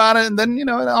video about it, and then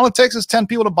all it takes is 10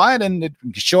 people to buy it, and it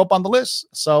can show up on the list.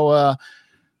 So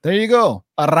there you go,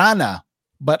 Arana.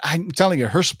 But I'm telling you,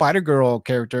 her Spider-Girl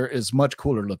character is much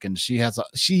cooler looking. She has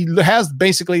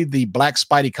basically the black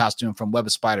Spidey costume from Web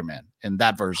of Spider-Man in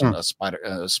that version of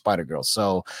Spider-Girl.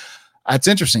 So it's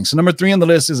interesting. So number 3 on the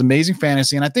list is Amazing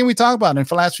Fantasy, and I think we talked about it for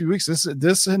the last few weeks.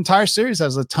 This entire series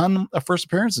has a ton of first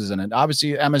appearances in it.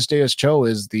 Obviously, Amadeus Cho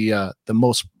is the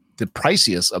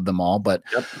priciest of them all. But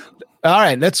all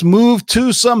right, let's move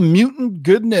to some mutant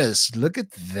goodness. Look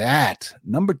at that.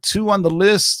 Number 2 on the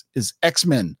list is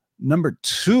X-Men. Number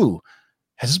 2.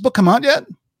 Has this book come out yet?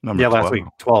 Last week.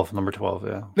 12. Number 12.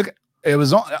 Yeah. Look, it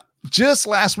was on just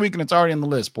last week, and it's already on the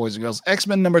list, boys and girls.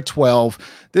 X-Men number 12.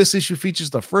 This issue features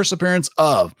the first appearance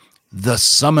of the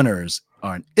Summoners,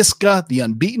 on Iska the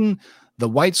Unbeaten, the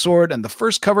White Sword, and the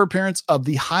first cover appearance of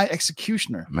the High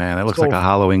Executioner. Man, it looks like a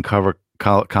Halloween comic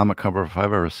cover if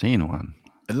I've ever seen one.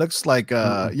 It looks like you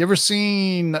ever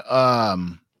seen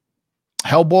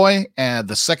Hellboy and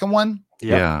the second one?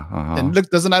 Yeah. And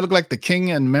doesn't that look like the King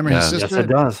and Memory of His Sister? Yes, it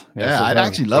does. I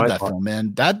actually love that film,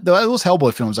 man. Those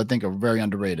Hellboy films, I think, are very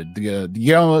underrated. The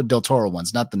Guillermo del Toro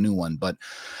ones, not the new one, but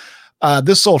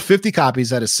this sold 50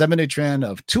 copies at a 7-day trend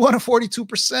of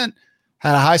 242%.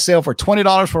 Had a high sale for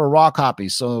 $20 for a raw copy.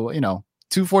 So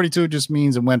 242 just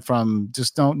means it went from,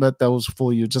 just don't let those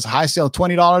fool you. Just high sale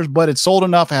 $20, but it sold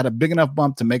enough, had a big enough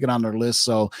bump to make it on their list.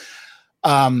 So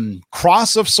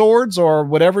Cross of Swords, or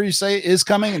whatever you say, is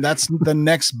coming, and that's the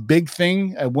next big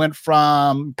thing. It went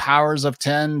from Powers of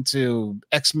 10 to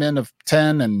X-Men of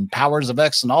 10 and Powers of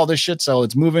X and all this shit. So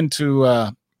it's moving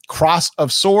to Cross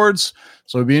of Swords.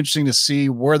 So it'd be interesting to see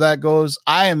where that goes.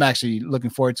 I am actually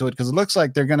looking forward to it, because it looks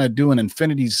like they're going to do an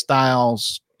Infinity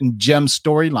Styles and Gem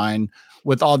storyline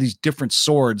with all these different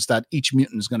swords that each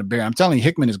mutant is going to bear. I'm telling you,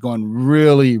 Hickman is going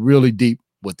really, really deep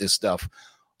with this stuff.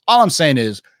 All I'm saying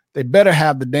is, they better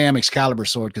have the damn Excalibur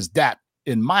sword, because that,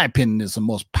 in my opinion, is the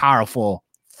most powerful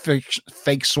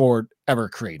fake sword ever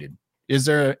created. Is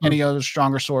there any other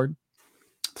stronger sword?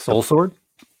 Soul Sword?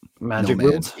 Magic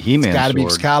wields? It's got to be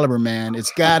Excalibur, man.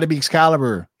 It's got to be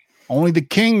Excalibur. Only the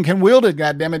king can wield it,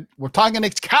 goddammit. We're talking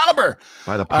Excalibur.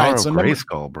 By the power of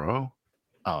Grayskull, bro.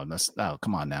 Oh,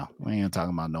 come on now. We ain't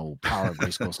talking about no power of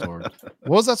Grayskull sword.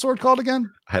 What was that sword called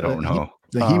again? I don't know.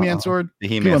 The He-Man sword? The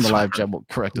He-Man sword. The live chat will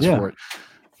correct us for it.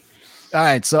 All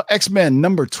right, so X-Men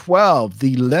number 12,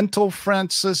 the Lentil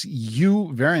Francis U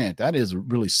variant. That is a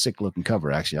really sick looking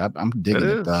cover, actually. I'm digging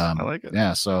it. I like it.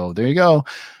 Yeah, so there you go.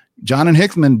 John and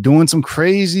Hickman doing some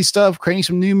crazy stuff, creating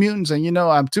some new mutants. And,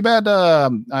 I'm too bad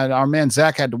our man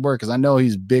Zach had to work, because I know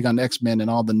he's big on X-Men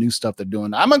and all the new stuff they're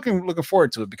doing. I'm looking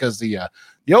forward to it, because the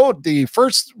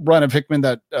first run of Hickman,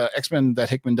 that X-Men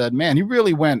that Hickman did, man, he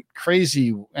really went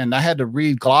crazy. And I had to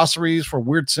read glossaries for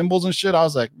weird symbols and shit. I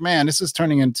was like, man, this is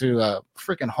turning into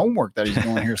freaking homework that he's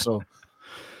doing here. So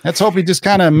let's hope he just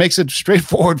kind of makes it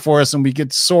straightforward for us, and we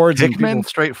get swords. Hickman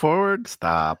straightforward?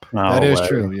 Stop. That is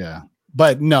true, yeah.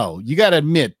 But no, you got to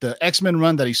admit, the X-Men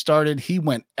run that he started, he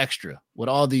went extra with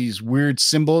all these weird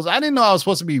symbols. I didn't know I was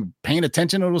supposed to be paying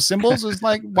attention to those symbols. It's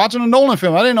like watching a Nolan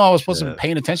film. I didn't know I was supposed to be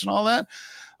paying attention to all that.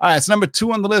 All right, so number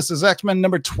 2 on the list is X-Men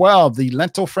number 12, the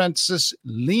Lentil Francis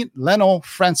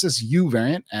U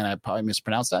variant. And I probably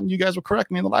mispronounced that, and you guys will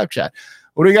correct me in the live chat.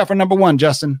 What do you got for number 1,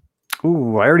 Justin?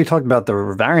 Ooh, I already talked about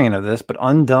the variant of this, but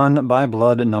Undone by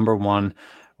Blood number 1.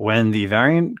 When the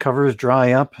variant covers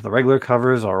dry up, the regular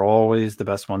covers are always the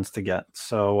best ones to get.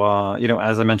 So,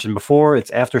 as I mentioned before,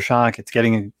 it's Aftershock. It's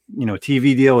getting a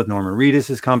TV deal with Norman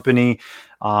Reedus' company.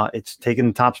 It's taken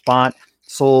the top spot.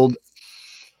 Sold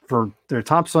for their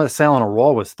top sale on a Raw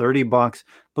was $30.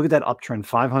 Look at that uptrend,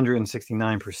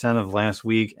 569% of last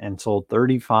week, and sold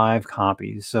 35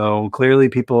 copies. So clearly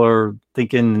people are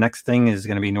thinking the next thing is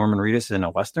going to be Norman Reedus in a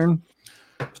Western.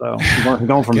 So we're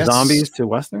going from zombies to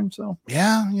Western. So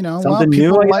yeah, you know, something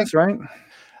new, I guess, right?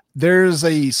 There's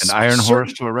an iron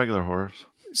horse to a regular horse.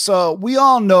 So we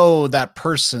all know that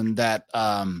person that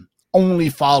only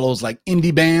follows like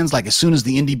indie bands. Like as soon as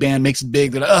the indie band makes it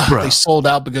big, they sold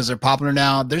out because they're popular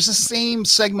now. There's the same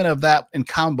segment of that in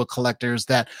comic book collectors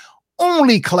that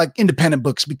only collect independent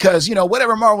books because, you know,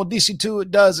 whatever Marvel DC2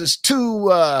 it does is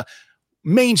too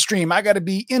mainstream. I got to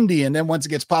be indie. And then once it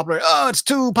gets popular, it's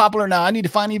too popular now. I need to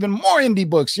find even more indie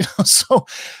books, you know? So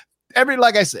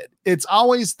like I said, it's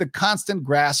always the constant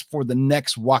grasp for the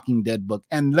next Walking Dead book.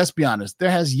 And let's be honest, there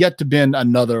has yet to been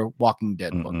another Walking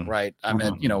Dead book, right? I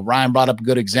mean, you know, Ryan brought up a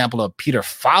good example of Peter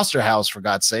Fosterhouse, for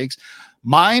God's sakes.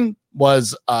 Mine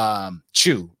was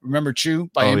Chew. Remember Chew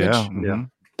by Image? Yeah.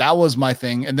 That was my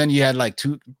thing. And then you had like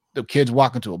the kids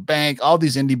walking to a bank, all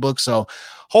these indie books. So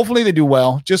hopefully they do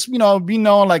well. Just, you know,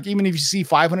 like even if you see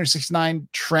 569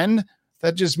 trend,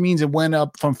 that just means it went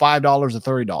up from $5 to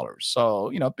 $30.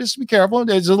 So, you know, just be careful.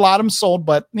 There's a lot of them sold,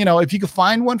 but, you know, if you can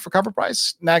find one for cover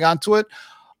price, nag onto it.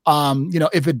 You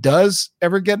know, if it does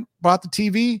ever get brought to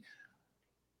TV,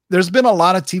 there's been a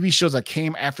lot of TV shows that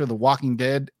came after The Walking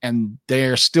Dead, and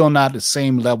they're still not the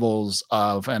same levels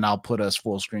of, and I'll put us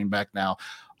full screen back now.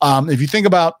 If you think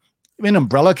about in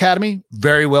Umbrella Academy,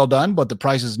 very well done, but the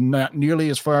price is not nearly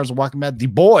as far as The Walking Dead. The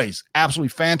Boys, absolutely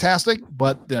fantastic,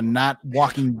 but they're not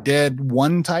Walking Dead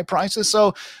 1 type prices.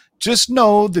 So just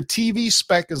know the TV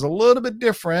spec is a little bit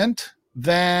different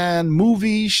than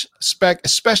movie spec,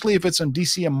 especially if it's on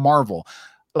DC and Marvel.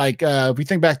 Like if we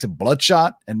think back to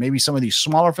Bloodshot and maybe some of these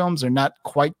smaller films, they're not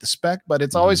quite the spec, but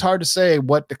it's always hard to say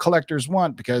what the collectors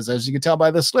want because, as you can tell by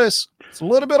this list, it's a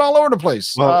little bit all over the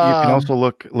place. Well, you can also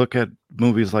look at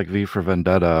movies like V for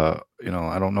Vendetta. You know,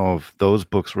 I don't know if those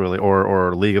books really,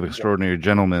 or League of Extraordinary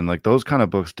Gentlemen, like those kind of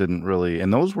books didn't really,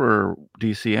 and those were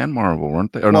DC and Marvel,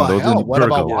 weren't they? Or no, those were what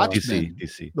about Watchmen?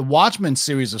 DC. The Watchmen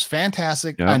series was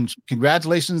fantastic, and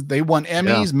congratulations, they won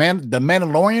Emmys. The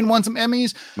Mandalorian won some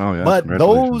Emmys. Oh yeah, but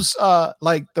those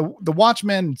like the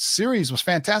Watchmen series was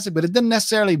fantastic, but it didn't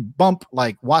necessarily bump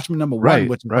like Watchmen #1,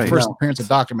 which was the first appearance of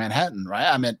Dr. Manhattan,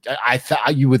 right? I mean, I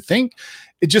thought you would think.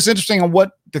 It's just interesting on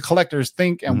what the collectors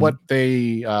think and what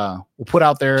they will put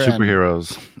out there.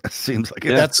 Superheroes. It seems like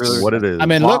that's really what it is. I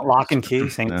mean, look, Lock and Key,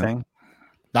 same thing.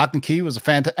 Lock and Key was a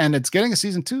fantastic, and it's getting a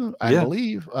season 2, I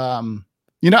believe.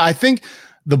 You know, I think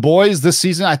The Boys this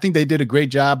season, I think they did a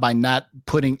great job by not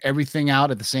putting everything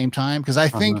out at the same time. Because I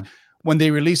think when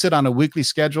they release it on a weekly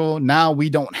schedule, now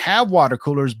we don't have water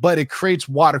coolers, but it creates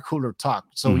water cooler talk.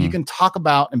 So you can talk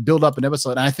about and build up an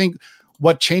episode. And I think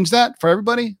what changed that for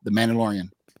everybody? The Mandalorian.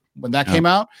 When that came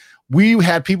out, we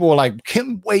had people were like,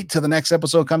 can't wait till the next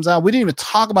episode comes out. We didn't even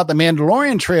talk about the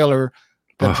Mandalorian trailer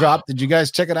that dropped. Did you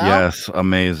guys check it out? Yes,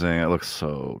 amazing. It looks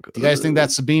so good. Do you guys think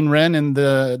that's Sabine Wren in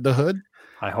the hood?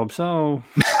 I hope so.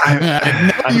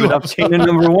 I know you hope so.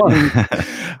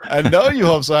 #1. I know you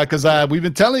hope so, because we've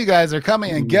been telling you guys they're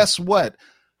coming. And guess what?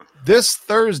 This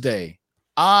Thursday,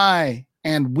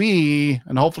 we,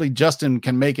 and hopefully Justin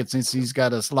can make it since he's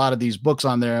got a lot of these books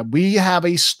on there. We have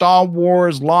a Star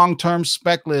Wars long-term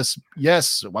spec list.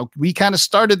 Yes, we kind of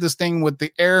started this thing with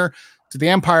the Heir to the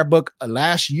Empire book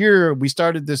last year. We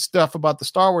started this stuff about the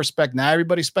Star Wars spec. Now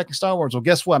everybody's specking Star Wars. Well,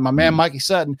 guess what? My man Mikey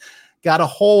Sutton got a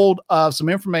hold of some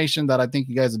information that I think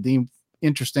you guys have deemed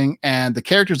interesting, and the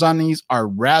characters on these are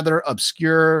rather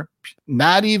obscure,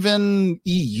 not even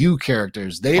EU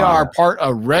characters. They are part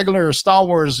of regular Star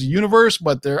Wars universe,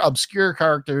 but they're obscure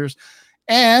characters.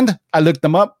 And I looked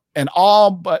them up, and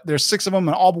there's 6 of them,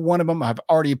 and all but one of them have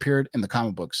already appeared in the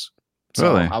comic books.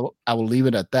 So really? I will leave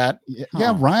it at that.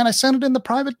 Yeah, Ryan, I sent it in the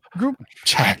private group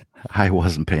chat. I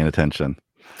wasn't paying attention.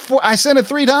 I sent it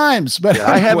 3 times, but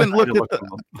I haven't looked at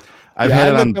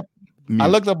them. I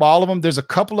looked up all of them. There's a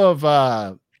couple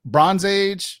of Bronze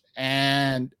Age,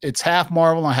 and it's half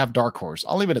Marvel and half Dark Horse.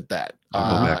 I'll leave it at that.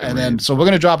 And then, so we're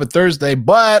going to drop it Thursday,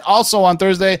 but also on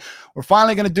Thursday, we're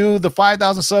finally going to do the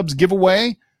 5,000 subs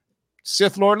giveaway.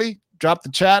 Sith Lordly, drop the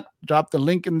chat, drop the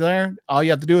link in there. All you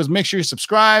have to do is make sure you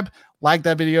subscribe, like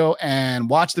that video, and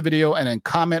watch the video, and then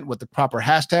comment with the proper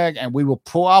hashtag. And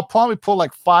I'll probably pull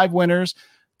like 5 winners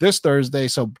this Thursday.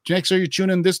 So make sure you tune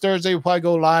in this Thursday. We'll probably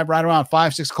go live right around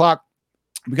 5-6 o'clock.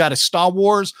 We got a Star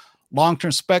Wars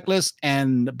long-term spec list,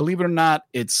 and believe it or not,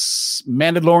 it's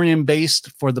Mandalorian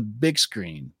based for the big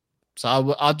screen.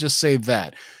 So I'll just say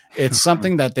that it's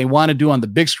something that they want to do on the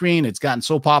big screen. It's gotten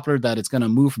so popular that it's going to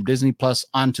move from Disney Plus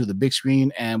onto the big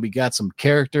screen, and we got some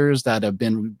characters that have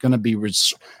been going to be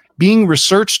being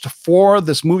researched for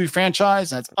this movie franchise.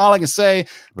 That's all I can say,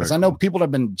 because I know people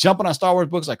have been jumping on Star Wars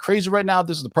books like crazy right now.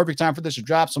 This is the perfect time for this to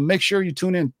drop. So make sure you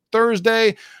tune in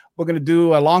Thursday. We're going to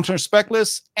do a long-term spec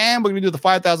list, and we're going to do the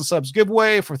 5,000 subs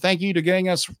giveaway for thank you to getting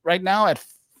us right now at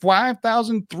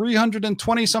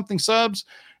 5,320 something subs.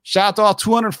 Shout out to all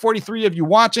 243 of you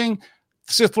watching.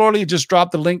 Sith Lordly just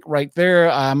dropped the link right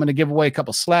there. I'm going to give away a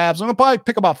couple slabs. I'm going to probably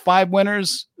pick about 5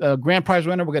 winners. Grand prize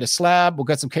winner, we'll get a slab. We'll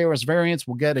get some KOS variants.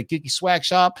 We'll get a Geeky Swag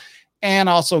Shop, and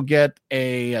also get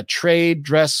a trade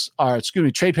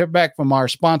paperback from our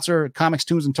sponsor, Comics,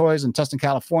 Tunes, and Toys in Tustin,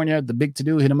 California. The Big To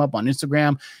Do, hit him up on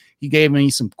Instagram. He gave me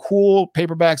some cool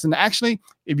paperbacks. And actually,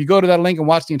 if you go to that link and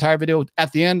watch the entire video,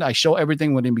 at the end, I show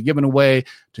everything we're going to be giving away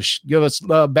to give us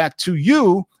love back to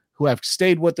you who have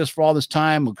stayed with us for all this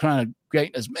time. We're trying to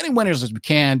get as many winners as we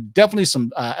can. Definitely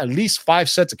some, at least 5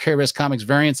 sets of KRS Comics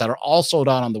variants that are all sold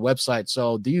out on the website.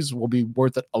 So these will be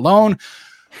worth it alone.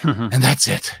 And that's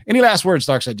it. Any last words,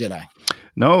 Darkside Jedi?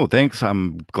 No, thanks.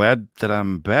 I'm glad that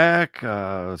I'm back.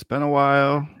 It's been a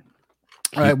while.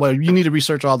 All right. Well, you need to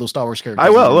research all those Star Wars characters. I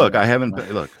will. Look, I haven't.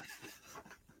 Look.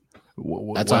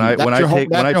 When I take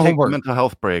a mental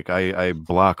health break, I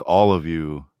block all of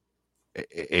you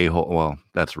a-hole. Well,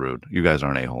 that's rude. You guys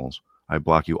aren't a-holes. I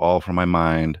block you all from my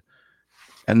mind.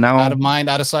 And now out of mind,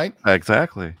 out of sight.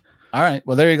 Exactly. All right.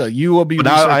 Well, there you go. You will be. But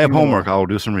now I have homework. I will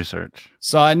do some research.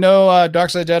 So I know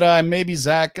Darkside Jedi, maybe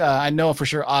Zach. I know for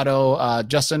sure Otto.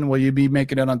 Justin, will you be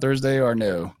making it on Thursday or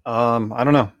no? I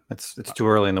don't know. It's too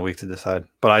early in the week to decide.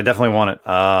 But I definitely want it.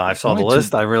 I saw the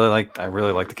list. I really like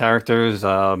the characters.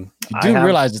 You do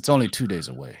realize it's only 2 days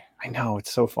away. I know,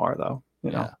 it's so far though.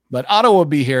 You know. But Otto will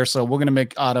be here, so we're gonna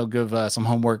make Otto give some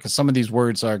homework, because some of these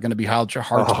words are gonna be hard to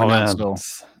pronounce. So.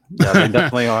 Yeah, they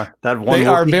definitely are. That one they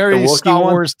are very Star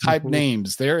Wars type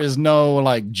names. There is no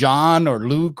like John or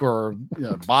Luke or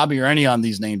Bobby or any on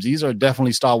these names. These are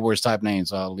definitely Star Wars type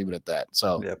names. I'll leave it at that.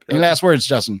 So, any last words,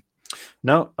 Justin?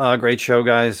 No, great show,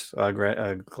 guys.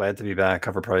 Glad to be back.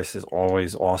 Cover Price is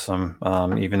always awesome,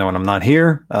 even though when I'm not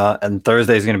here. And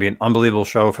Thursday is going to be an unbelievable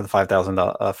show for the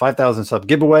 5,000 sub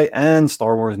giveaway. And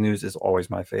Star Wars news is always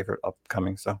my favorite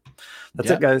upcoming. So that's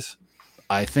it, guys.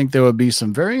 I think there would be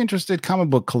some very interested comic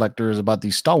book collectors about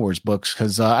these Star Wars books,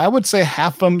 because I would say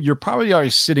half of them, you're probably already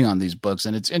sitting on these books.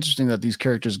 And it's interesting that these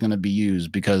characters are going to be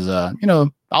used because,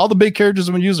 all the big characters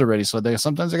have been used already. So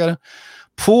sometimes they got to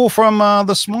pull from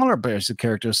the smaller basic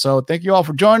characters. So thank you all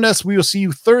for joining us. We will see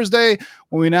you Thursday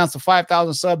when we announce the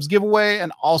 5,000 subs giveaway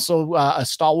and also a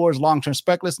Star Wars long-term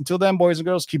spec list. Until then, boys and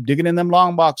girls, keep digging in them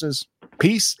long boxes.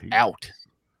 Peace out.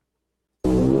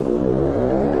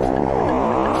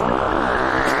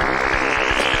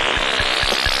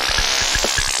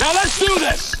 Now let's do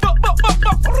this.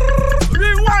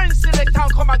 Rewind, select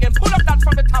and come again. Pull up that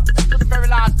from the top to the very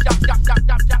last. Jump.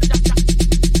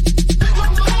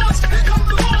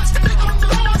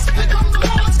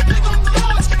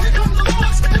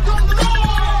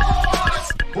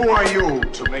 Who are you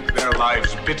to make their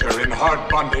lives bitter in hard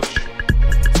bondage?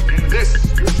 In this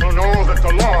you shall know that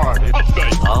the Lord is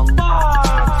faithful. 1,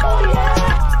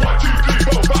 2,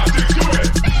 3, 4, 5, 6, do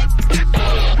it.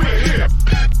 We're here.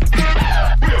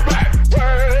 We're back.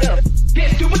 Word up.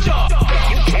 Here's Super Job.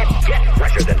 You can't get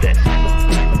fresher than this.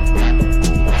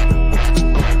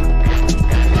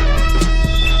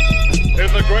 In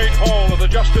the great hall of the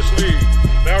Justice League,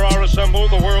 there are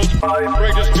assembled the world's 5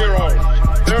 greatest heroes.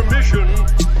 Their mission,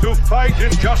 to fight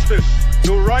injustice,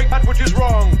 to right that which is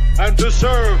wrong, and to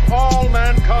serve all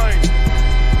mankind.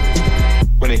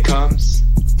 When it comes,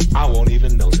 I won't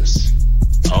even notice.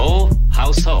 Oh,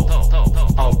 how so?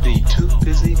 I'll be too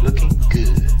busy looking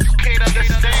good.